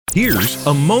Here's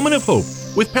a moment of hope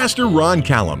with Pastor Ron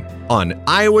Callum on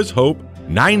Iowa's Hope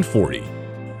 940.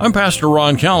 I'm Pastor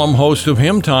Ron Callum, host of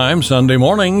Hymn Time Sunday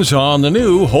mornings on the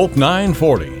new Hope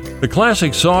 940. The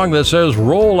classic song that says,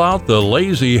 "Roll out the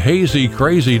lazy, hazy,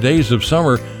 crazy days of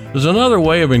summer," is another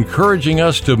way of encouraging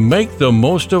us to make the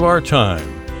most of our time.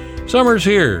 Summer's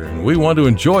here, and we want to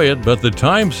enjoy it, but the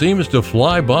time seems to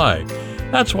fly by.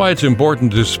 That's why it's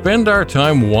important to spend our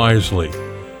time wisely.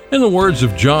 In the words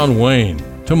of John Wayne,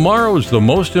 tomorrow's the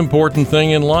most important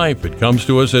thing in life. It comes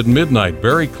to us at midnight,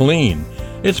 very clean.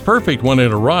 It's perfect when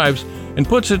it arrives and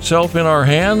puts itself in our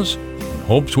hands and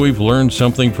hopes we've learned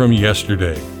something from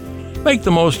yesterday. Make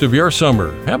the most of your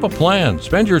summer. Have a plan.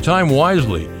 Spend your time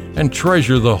wisely and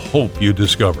treasure the hope you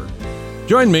discover.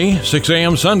 Join me 6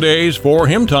 a.m. Sundays for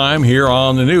Hymn Time here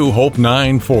on the new Hope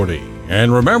 940.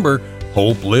 And remember,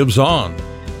 hope lives on.